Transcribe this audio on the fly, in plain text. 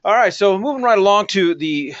All right, so moving right along to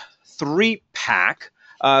the three pack.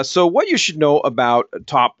 So, what you should know about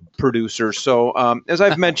top producers. So, as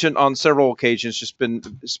I've mentioned on several occasions, just been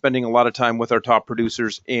spending a lot of time with our top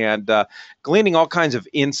producers and gleaning all kinds of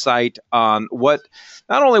insight on what,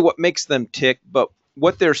 not only what makes them tick, but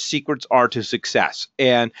what their secrets are to success.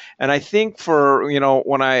 And I think for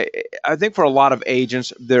I think for a lot of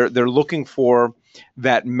agents, they're looking for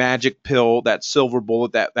that magic pill, that silver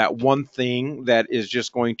bullet, that one thing that is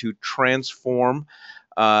just going to transform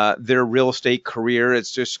their real estate career.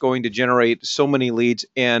 It's just going to generate so many leads,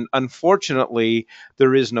 and unfortunately,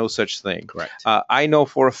 there is no such thing. Correct. I know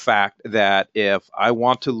for a fact that if I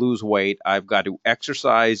want to lose weight, I've got to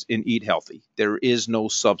exercise and eat healthy. There is no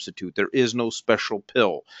substitute. There is no special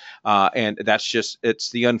pill, and that's just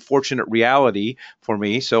it's the unfortunate reality for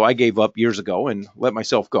me. So I gave up years ago and let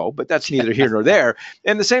myself go. But that's neither here nor there.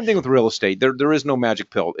 And the same thing with real estate. There is no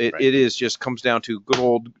magic pill. Right. It is just comes down to good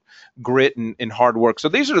old grit and hard work. So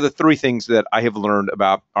these are the three things that I have learned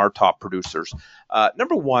about our top producers.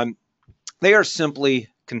 Number one, they are simply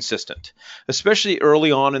consistent, especially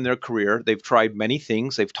early on in their career. They've tried many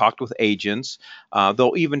things. They've talked with agents.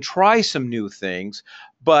 They'll even try some new things,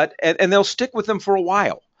 and they'll stick with them for a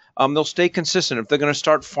while. They'll stay consistent. If they're going to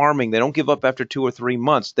start farming, they don't give up after 2 or 3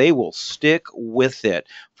 months. They will stick with it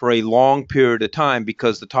for a long period of time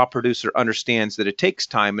because the top producer understands that it takes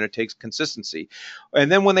time and it takes consistency.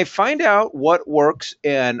 And then when they find out what works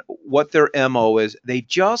and what their MO is, they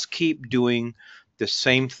just keep doing the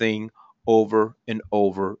same thing over and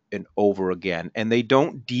over and over again. And they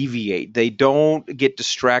don't deviate. They don't get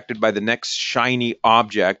distracted by the next shiny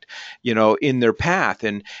object, in their path.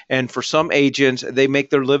 And for some agents, they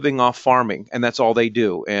make their living off farming, and that's all they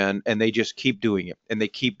do. And they just keep doing it, and they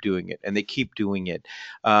keep doing it, and they keep doing it.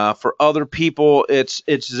 For other people, it's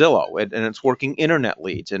Zillow, and it's working internet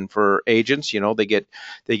leads. And for agents, they get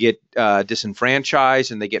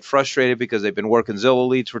disenfranchised, and they get frustrated because they've been working Zillow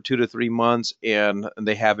leads for 2 to 3 months, and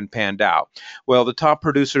they haven't panned out. Well, the top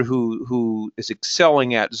producer who is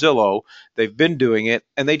excelling at Zillow, they've been doing it,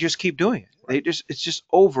 and they just keep doing it. It's just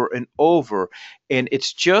over and over, and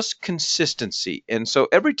it's just consistency. And so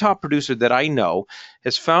every top producer that I know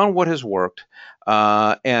has found what has worked,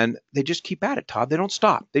 and they just keep at it, Todd. They don't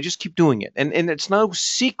stop. They just keep doing it, and it's no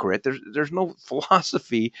secret. There's no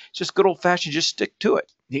philosophy. It's just good old fashioned. Just stick to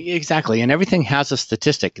it. Exactly. And everything has a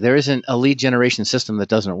statistic. There isn't a lead generation system that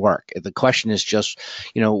doesn't work. The question is just,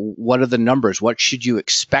 what are the numbers? What should you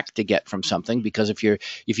expect to get from something? Because if you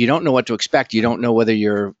don't know what to expect, you don't know whether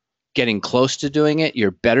you're getting close to doing it,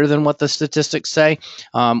 you're better than what the statistics say,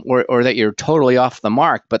 or that you're totally off the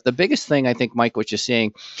mark. But the biggest thing, I think, Mike, what you're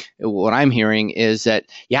seeing, what I'm hearing is that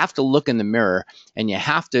you have to look in the mirror, and you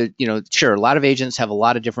have to, sure, a lot of agents have a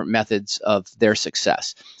lot of different methods of their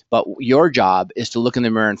success. But your job is to look in the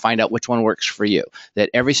mirror and find out which one works for you. That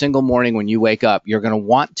every single morning when you wake up, you're going to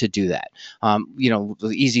want to do that. The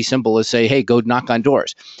easy, simple is say, hey, go knock on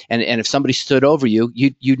doors. And if somebody stood over you,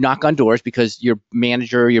 you knock on doors because your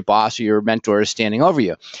manager or your boss or your mentor is standing over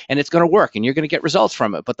you. And it's going to work, and you're going to get results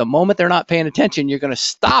from it. But the moment they're not paying attention, you're going to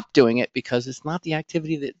stop doing it because it's not the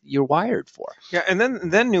activity that you're wired for. Yeah, and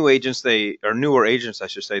then newer agents, I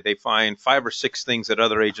should say, they find 5 or 6 things that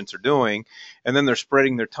other agents are doing, and then they're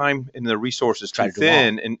spreading their time and their resources too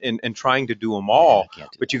thin and trying to do them all.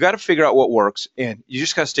 But you got to figure out what works, and you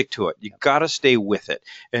just got to stick to it. You got to stay with it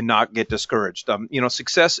and not get discouraged.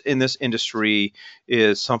 Success in this industry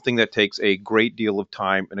is something that takes a great deal of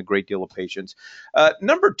time and a great deal of patience.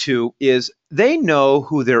 Number two is they know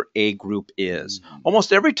who their A group is. Mm-hmm.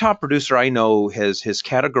 Almost every top producer I know has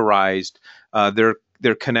categorized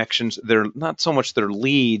their connections. They're not so much their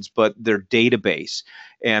leads, but their database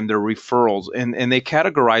and their referrals. And they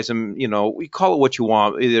categorize them, we call it what you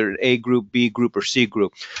want, either A group, B group, or C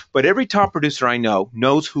group. But every top producer I know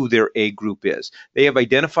knows who their A group is. They have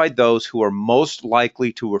identified those who are most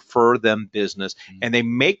likely to refer them business, and they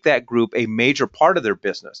make that group a major part of their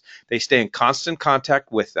business. They stay in constant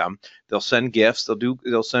contact with them. They'll send gifts,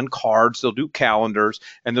 they'll send cards, they'll do calendars,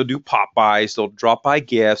 and they'll do pop-bys, they'll drop by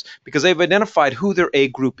gifts, because they've identified who their A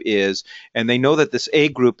group is, and they know that this A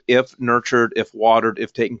group, if nurtured, if watered,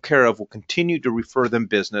 if taken care of, will continue to refer them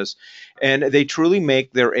business, and they truly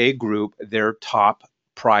make their A group their top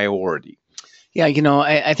priority. Yeah,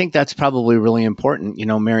 I think that's probably really important.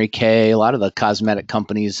 Mary Kay, a lot of the cosmetic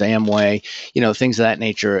companies, Amway, things of that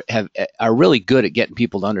nature are really good at getting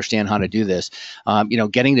people to understand how to do this.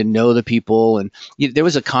 Getting to know the people. And there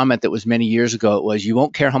was a comment that was many years ago. It was, you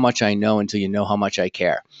won't care how much I know until you know how much I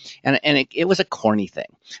care. And it was a corny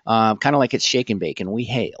thing, kind of like it's shake and bake and we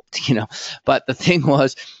hailed, But the thing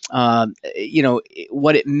was,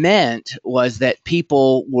 what it meant was that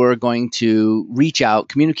people were going to reach out,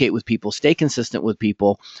 communicate with people, stay consistent with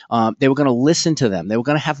people. They were going to listen to them. They were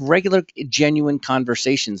going to have regular, genuine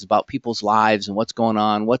conversations about people's lives and what's going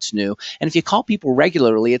on, what's new. And if you call people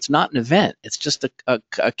regularly, it's not an event. It's just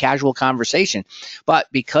a casual conversation. But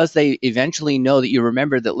because they eventually know that you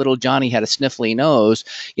remember that little Johnny had a sniffly nose,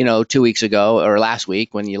 2 weeks ago or last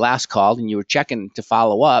week when you last called and you were checking to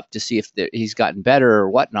follow up to see if he's gotten better or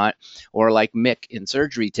whatnot, or like Mick in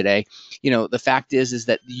surgery today, the fact is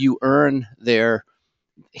that you earn their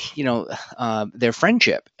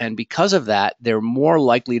friendship. And because of that, they're more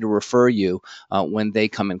likely to refer you when they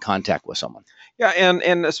come in contact with someone. Yeah,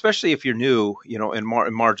 and especially if you're new, and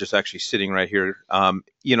Marge is actually sitting right here.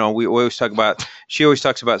 We always talk about, she always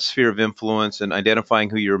talks about sphere of influence and identifying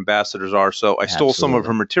who your ambassadors are. So I stole some of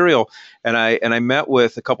her material, and I met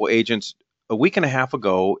with a couple agents a week and a half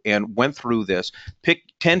ago and went through this. Pick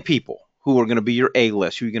 10 people who are going to be your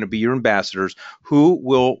A-list, who are going to be your ambassadors, who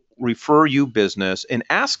will refer you business, and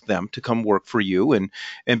ask them to come work for you and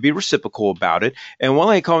be reciprocal about it. And one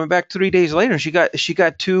lady called me back 3 days later, and she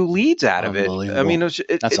got 2 leads out of it. I mean, That's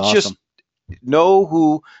it's awesome. just know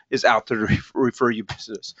who is out there to refer you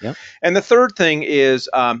business. Yep. And the third thing is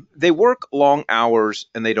they work long hours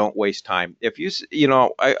and they don't waste time. If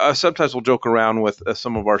I sometimes will joke around with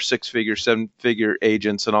some of our 6-figure, 7-figure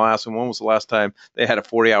agents, and I'll ask them when was the last time they had a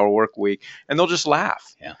 40-hour work week, and they'll just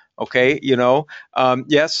laugh. Yeah. Okay,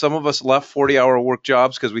 yes, some of us left 40-hour work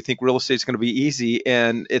jobs because we think real estate is going to be easy,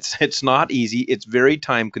 and it's not easy. It's very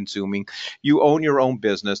time consuming. You own your own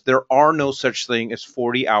business. There are no such thing as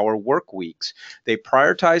 40-hour work weeks. They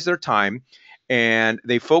prioritize their time, and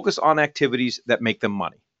they focus on activities that make them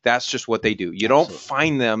money. That's just what they do. You don't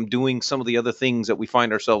find them doing some of the other things that we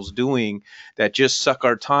find ourselves doing that just suck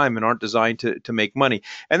our time and aren't designed to make money.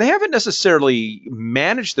 And they haven't necessarily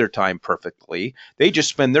managed their time perfectly. They just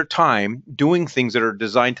spend their time doing things that are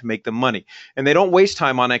designed to make them money. And they don't waste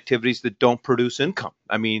time on activities that don't produce income.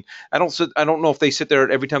 I mean, I don't know if they sit there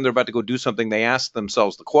every time they're about to go do something, they ask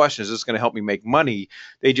themselves the question, is this going to help me make money?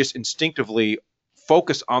 They just instinctively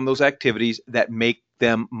focus on those activities that make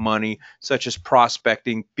them money, such as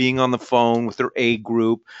prospecting, being on the phone with their A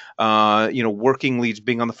group, working leads,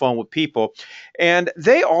 being on the phone with people. And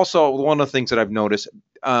they also, one of the things that I've noticed,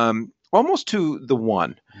 almost to the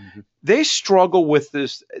one, they struggle with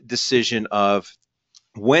this decision of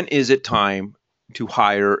when is it time to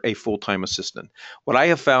hire a full-time assistant. What I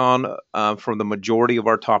have found from the majority of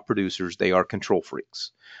our top producers, they are control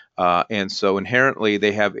freaks. And so inherently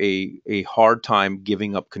they have a hard time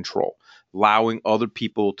giving up control, allowing other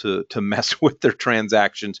people to mess with their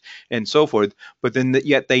transactions and so forth. But then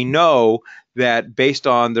yet they know that based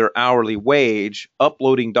on their hourly wage,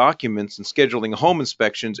 uploading documents and scheduling home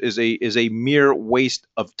inspections is a mere waste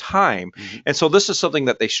of time. Mm-hmm. And so this is something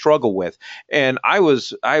that they struggle with. And it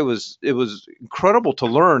was incredible to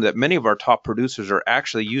learn that many of our top producers are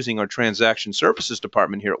actually using our transaction services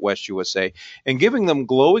department here at West USA and giving them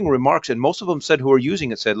glowing remarks. And most of them said, who are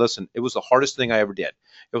using it, said, listen, it was the hardest thing I ever did.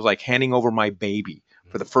 It was like handing over my baby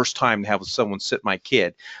for the first time to have someone sit my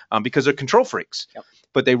kid because they're control freaks. Yep.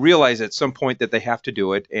 But they realize at some point that they have to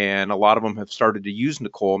do it. And a lot of them have started to use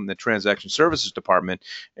Nicole in the transaction services department.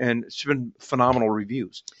 And it's been phenomenal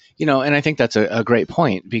reviews. And I think that's a great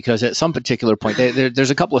point, because at some particular point, there's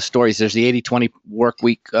a couple of stories. There's the 80-20 work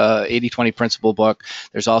week, 80-20 principle book.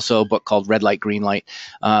 There's also a book called Red Light, Green Light.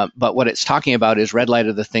 But what it's talking about is red light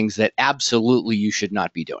are the things that absolutely you should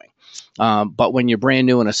not be doing. But when you're brand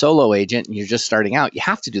new and a solo agent and you're just starting out, you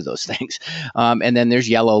have to do those things. And then there's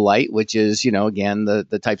yellow light, which is, again,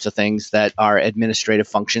 the types of things that are administrative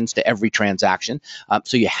functions to every transaction.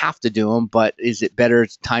 So you have to do them, but is it better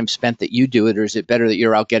time spent that you do it, or is it better that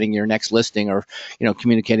you're out getting your next listing, or,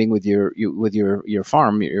 communicating with your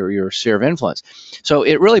farm, your sphere of influence? So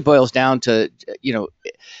it really boils down to,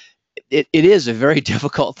 it is a very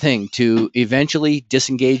difficult thing to eventually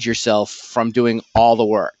disengage yourself from doing all the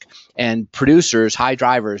work. And producers, high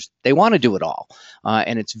drivers, they want to do it all,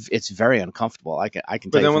 and it's very uncomfortable. I can tell you.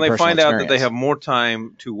 But then when they find experience. out that they have more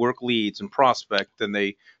time to work leads and prospect, then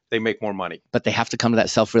they make more money. But they have to come to that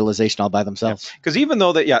self-realization all by themselves. Because even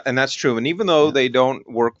though and that's true. And even though they don't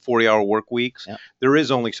work 40-hour work weeks, there is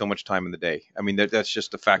only so much time in the day. I mean, that's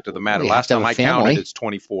just the fact of the matter. Last time I counted, it's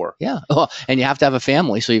 24. Yeah. Well, and you have to have a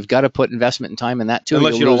family, so you've got to put investment and time in that too.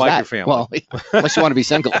 Unless you don't like your family. Well, unless you want to be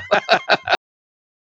single.